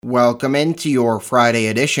Welcome into your Friday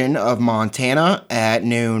edition of Montana at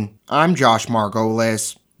noon. I'm Josh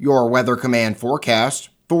Margolis. Your Weather Command forecast.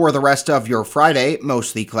 For the rest of your Friday,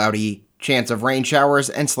 mostly cloudy. Chance of rain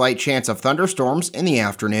showers and slight chance of thunderstorms in the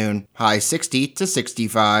afternoon. High 60 to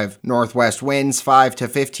 65. Northwest winds 5 to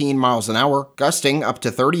 15 miles an hour, gusting up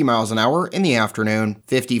to 30 miles an hour in the afternoon.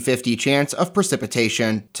 50-50 chance of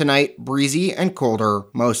precipitation. Tonight, breezy and colder.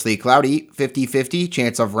 Mostly cloudy, 50-50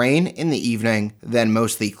 chance of rain in the evening. Then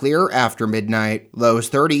mostly clear after midnight. Lows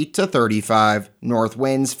 30 to 35. North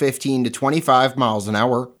winds 15 to 25 miles an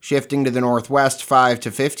hour. Shifting to the northwest 5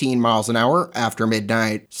 to 15 miles an hour after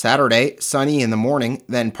midnight. Saturday, sunny in the morning,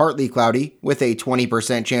 then partly cloudy, with a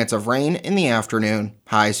 20% chance of rain in the afternoon.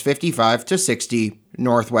 Highs 55 to 60.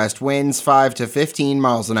 Northwest winds 5 to 15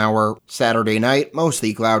 miles an hour. Saturday night,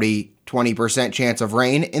 mostly cloudy. 20% chance of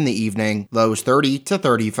rain in the evening. Lows 30 to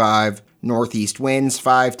 35. Northeast winds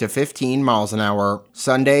 5 to 15 miles an hour.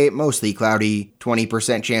 Sunday, mostly cloudy.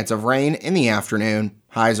 20% chance of rain in the afternoon.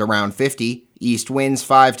 Highs around 50. East winds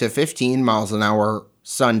 5 to 15 miles an hour.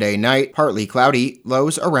 Sunday night, partly cloudy,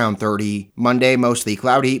 lows around 30. Monday, mostly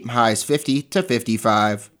cloudy, highs 50 to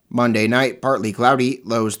 55. Monday night, partly cloudy,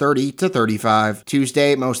 lows 30 to 35.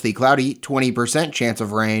 Tuesday, mostly cloudy, 20% chance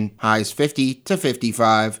of rain, highs 50 to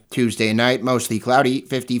 55. Tuesday night, mostly cloudy,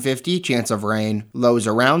 50-50 chance of rain, lows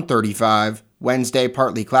around 35. Wednesday,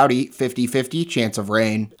 partly cloudy, 50-50 chance of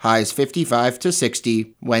rain, highs 55 to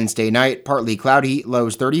 60. Wednesday night, partly cloudy,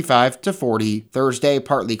 lows 35 to 40. Thursday,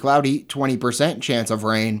 partly cloudy, 20% chance of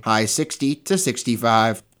rain, highs 60 to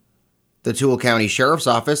 65. The Toole County Sheriff's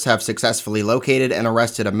Office have successfully located and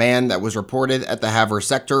arrested a man that was reported at the Havre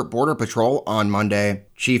Sector Border Patrol on Monday.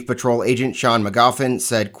 Chief Patrol Agent Sean McGoffin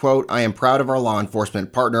said, quote, "I am proud of our law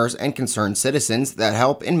enforcement partners and concerned citizens that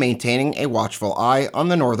help in maintaining a watchful eye on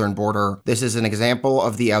the northern border. This is an example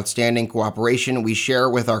of the outstanding cooperation we share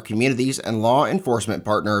with our communities and law enforcement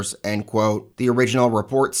partners," end quote. The original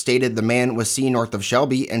report stated the man was seen north of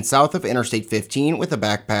Shelby and south of Interstate 15 with a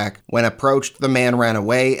backpack. When approached, the man ran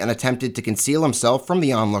away and attempted to conceal himself from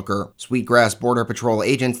the onlooker. Sweetgrass Border Patrol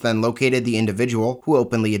agents then located the individual, who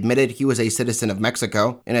openly admitted he was a citizen of Mexico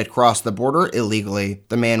and had crossed the border illegally.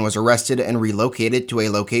 The man was arrested and relocated to a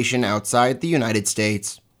location outside the United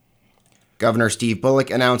States. Governor Steve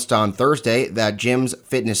Bullock announced on Thursday that gyms,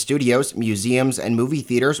 fitness studios, museums, and movie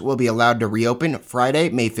theaters will be allowed to reopen Friday,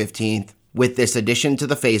 May 15th. With this addition to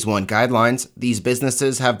the Phase 1 guidelines, these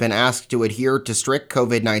businesses have been asked to adhere to strict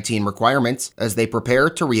COVID-19 requirements as they prepare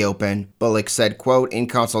to reopen. Bullock said, quote, "In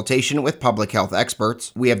consultation with public health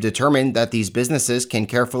experts, we have determined that these businesses can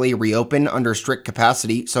carefully reopen under strict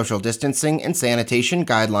capacity, social distancing, and sanitation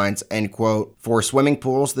guidelines," end quote. For swimming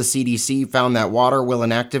pools, the CDC found that water will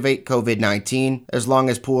inactivate COVID-19 as long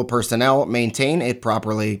as pool personnel maintain it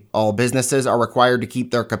properly. All businesses are required to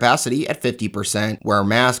keep their capacity at 50%, wear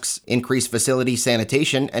masks, increase facility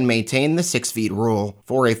sanitation, and maintain the 6 feet rule.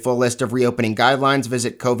 For a full list of reopening guidelines,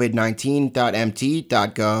 visit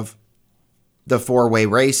covid19.mt.gov. The four-way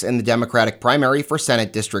race in the Democratic primary for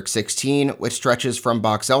Senate District 16, which stretches from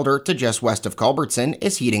Box Elder to just west of Culbertson,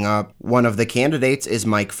 is heating up. One of the candidates is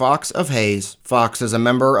Mike Fox of Hayes. Fox is a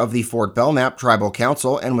member of the Fort Belknap Tribal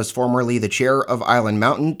Council and was formerly the chair of Island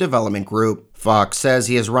Mountain Development Group. Fox says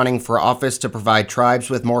he is running for office to provide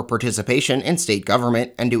tribes with more participation in state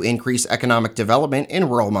government and to increase economic development in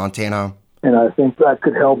rural Montana. And I think that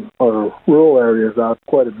could help our rural areas out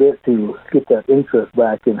quite a bit to get that interest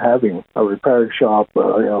back in having a repair shop,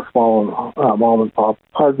 small mom-and-pop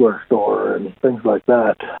hardware store and things like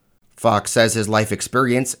that. Fox says his life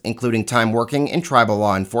experience, including time working in tribal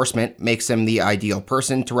law enforcement, makes him the ideal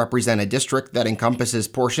person to represent a district that encompasses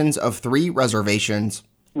portions of 3 reservations.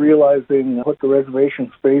 Realizing what the reservation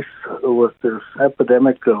space with this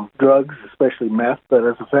epidemic of drugs, especially meth, that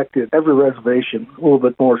has affected every reservation a little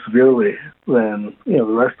bit more severely than the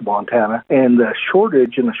rest of Montana, and the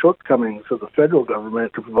shortage and the shortcomings of the federal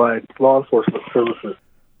government to provide law enforcement services.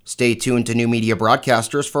 Stay tuned to New Media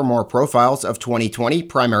Broadcasters for more profiles of 2020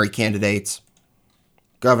 primary candidates.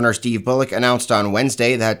 Governor Steve Bullock announced on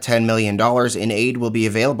Wednesday that $10 million in aid will be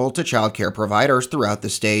available to child care providers throughout the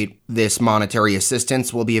state. This monetary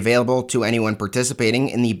assistance will be available to anyone participating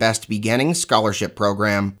in the Best Beginnings Scholarship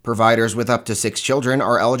Program. Providers with up to 6 children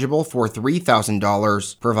are eligible for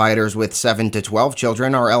 $3,000. Providers with 7 to 12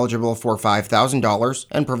 children are eligible for $5,000,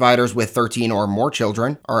 and providers with 13 or more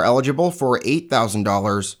children are eligible for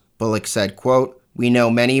 $8,000. Bullock said, quote, "We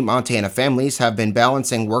know many Montana families have been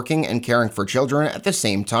balancing working and caring for children at the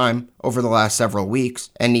same time over the last several weeks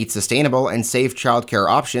and need sustainable and safe childcare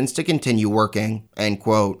options to continue working," end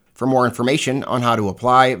quote. For more information on how to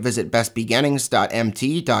apply, visit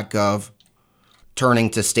bestbeginnings.mt.gov. Turning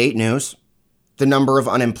to state news, the number of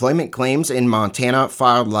unemployment claims in Montana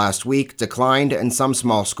filed last week declined, and some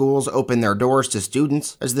small schools opened their doors to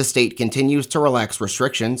students as the state continues to relax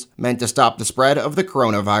restrictions meant to stop the spread of the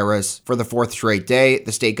coronavirus. For the fourth straight day,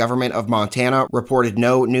 the state government of Montana reported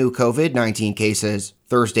no new COVID-19 cases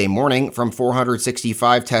Thursday morning from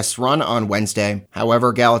 465 tests run on Wednesday.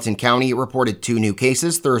 However, Gallatin County reported 2 new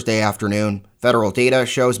cases Thursday afternoon. Federal data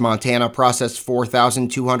shows Montana processed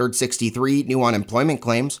 4,263 new unemployment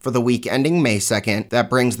claims for the week ending May 2nd. That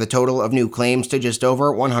brings the total of new claims to just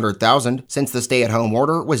over 100,000 since the stay-at-home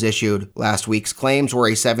order was issued. Last week's claims were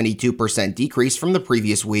a 72% decrease from the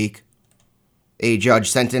previous week. A judge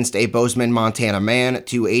sentenced a Bozeman, Montana man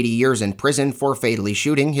to 80 years in prison for fatally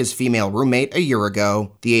shooting his female roommate a year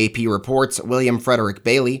ago. The AP reports William Frederick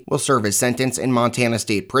Bailey will serve his sentence in Montana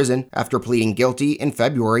State Prison after pleading guilty in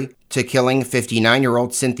February to killing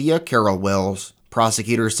 59-year-old Cynthia Carol Wills.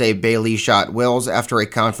 Prosecutors say Bailey shot Wills after a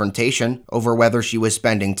confrontation over whether she was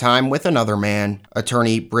spending time with another man.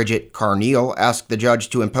 Attorney Bridget Carneal asked the judge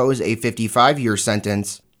to impose a 55-year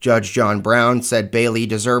sentence. Judge John Brown said Bailey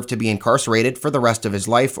deserved to be incarcerated for the rest of his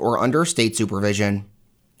life or under state supervision.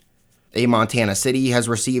 A Montana city has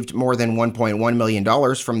received more than $1.1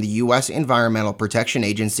 million from the U.S. Environmental Protection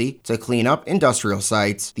Agency to clean up industrial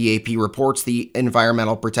sites. The AP reports the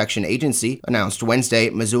Environmental Protection Agency announced Wednesday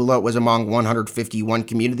Missoula was among 151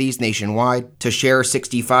 communities nationwide to share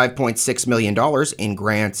 $65.6 million in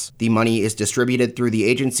grants. The money is distributed through the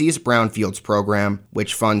agency's Brownfields program,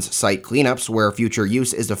 which funds site cleanups where future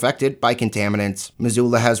use is affected by contaminants.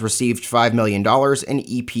 Missoula has received $5 million in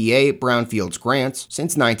EPA Brownfields grants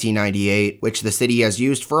since 1998. Which the city has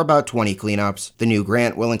used for about 20 cleanups. The new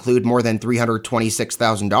grant will include more than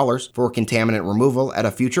 $326,000 for contaminant removal at a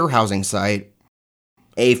future housing site.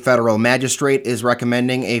 A federal magistrate is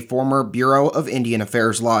recommending a former Bureau of Indian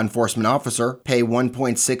Affairs law enforcement officer pay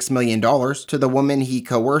 $1.6 million to the woman he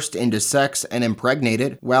coerced into sex and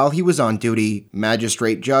impregnated while he was on duty.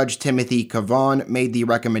 Magistrate Judge Timothy Cavan made the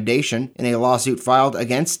recommendation in a lawsuit filed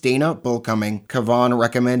against Dana Bullcoming. Cavan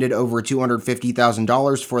recommended over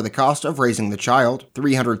 $250,000 for the cost of raising the child,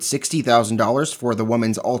 $360,000 for the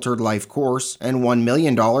woman's altered life course, and $1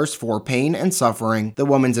 million for pain and suffering. The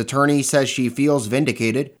woman's attorney says she feels vindicated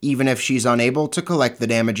even if she's unable to collect the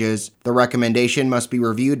damages. The recommendation must be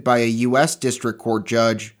reviewed by a U.S. District Court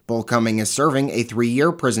judge. Bullcoming is serving a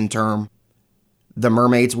 3-year prison term. The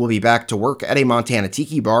Mermaids will be back to work at a Montana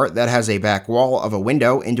tiki bar that has a back wall of a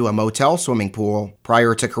window into a motel swimming pool.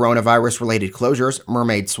 Prior to coronavirus-related closures,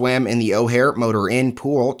 Mermaids swam in the O'Hare Motor Inn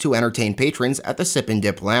pool to entertain patrons at the Sip and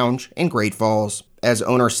Dip Lounge in Great Falls. As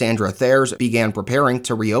owner Sandra Thayers began preparing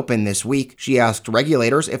to reopen this week, she asked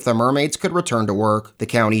regulators if the Mermaids could return to work. The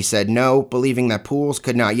county said no, believing that pools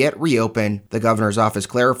could not yet reopen. The governor's office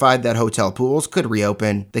clarified that hotel pools could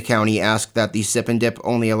reopen. The county asked that the Sip and Dip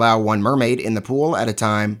only allow one mermaid in the pool at a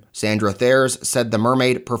time. Sandra Thayers said the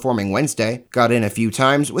mermaid performing Wednesday got in a few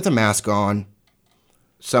times with a mask on.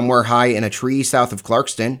 Somewhere high in a tree south of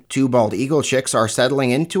Clarkston, 2 bald eagle chicks are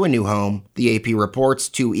settling into a new home. The AP reports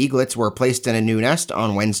 2 eaglets were placed in a new nest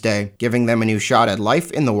on Wednesday, giving them a new shot at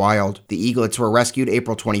life in the wild. The eaglets were rescued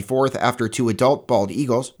April 24th after 2 adult bald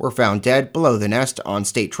eagles were found dead below the nest on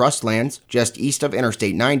state trust lands just east of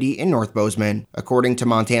Interstate 90 in North Bozeman, according to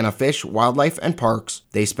Montana Fish, Wildlife, and Parks.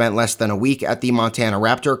 They spent less than a week at the Montana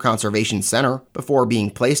Raptor Conservation Center before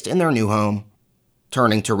being placed in their new home.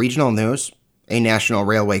 Turning to regional news, a national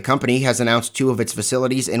railway company has announced 2 of its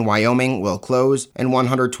facilities in Wyoming will close, and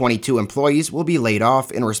 122 employees will be laid off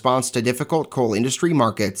in response to difficult coal industry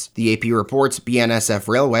markets. The AP reports BNSF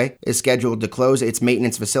Railway is scheduled to close its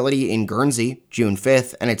maintenance facility in Guernsey June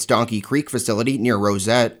 5th and its Donkey Creek facility near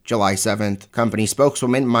Rosette July 7th. Company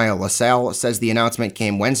spokeswoman Maya LaSalle says the announcement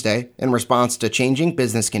came Wednesday in response to changing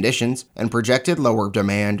business conditions and projected lower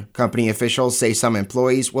demand. Company officials say some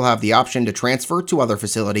employees will have the option to transfer to other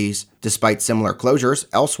facilities. Despite similar closures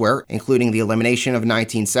elsewhere, including the elimination of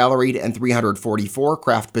 19 salaried and 344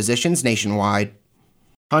 craft positions nationwide.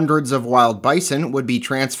 Hundreds of wild bison would be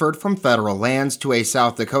transferred from federal lands to a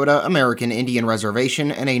South Dakota American Indian reservation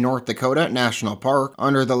and a North Dakota national park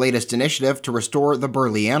under the latest initiative to restore the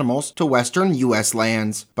burly animals to western U.S.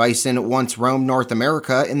 lands. Bison once roamed North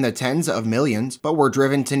America in the tens of millions, but were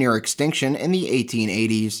driven to near extinction in the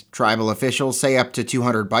 1880s. Tribal officials say up to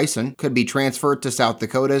 200 bison could be transferred to South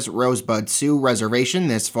Dakota's Rosebud Sioux Reservation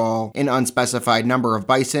this fall. An unspecified number of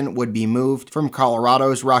bison would be moved from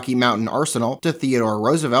Colorado's Rocky Mountain Arsenal to Theodore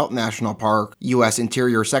Roosevelt National Park. U.S.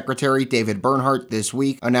 Interior Secretary David Bernhardt this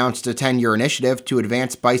week announced a 10-year initiative to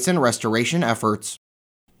advance bison restoration efforts.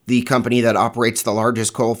 The company that operates the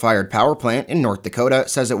largest coal-fired power plant in North Dakota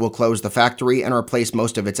says it will close the factory and replace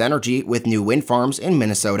most of its energy with new wind farms in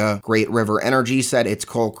Minnesota. Great River Energy said its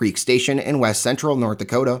Coal Creek station in west central North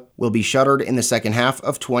Dakota will be shuttered in the second half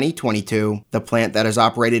of 2022. The plant that has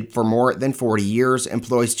operated for more than 40 years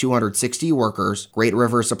employs 260 workers. Great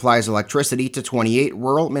River supplies electricity to 28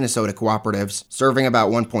 rural Minnesota cooperatives, serving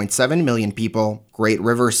about 1.7 million people. Great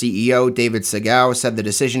River CEO David Segow said the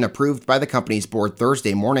decision approved by the company's board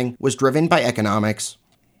Thursday morning was driven by economics.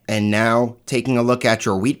 And now, taking a look at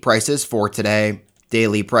your wheat prices for today.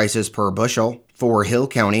 Daily prices per bushel. For Hill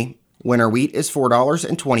County, winter wheat is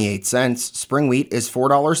 $4.28. Spring wheat is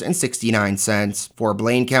 $4.69. For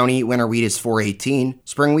Blaine County, winter wheat is $4.18.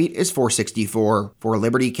 Spring wheat is $4.64. For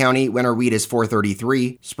Liberty County, winter wheat is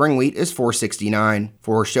 $4.33. Spring wheat is $4.69.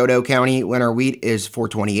 For Choteau County, winter wheat is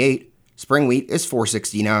 $4.28. Spring wheat is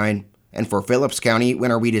 $4.69. And for Phillips County,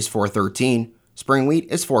 winter wheat is $4.13. Spring wheat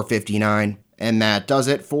is $4.59. And that does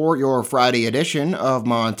it for your Friday edition of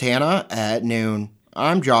Montana at Noon.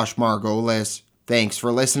 I'm Josh Margolis. Thanks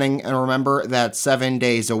for listening, and remember that 7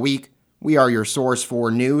 days a week, we are your source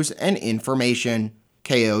for news and information.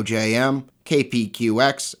 KOJM,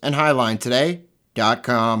 KPQX, and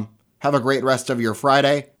HighlineToday.com. Have a great rest of your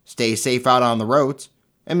Friday, stay safe out on the roads,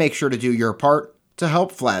 and make sure to do your part to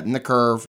help flatten the curve.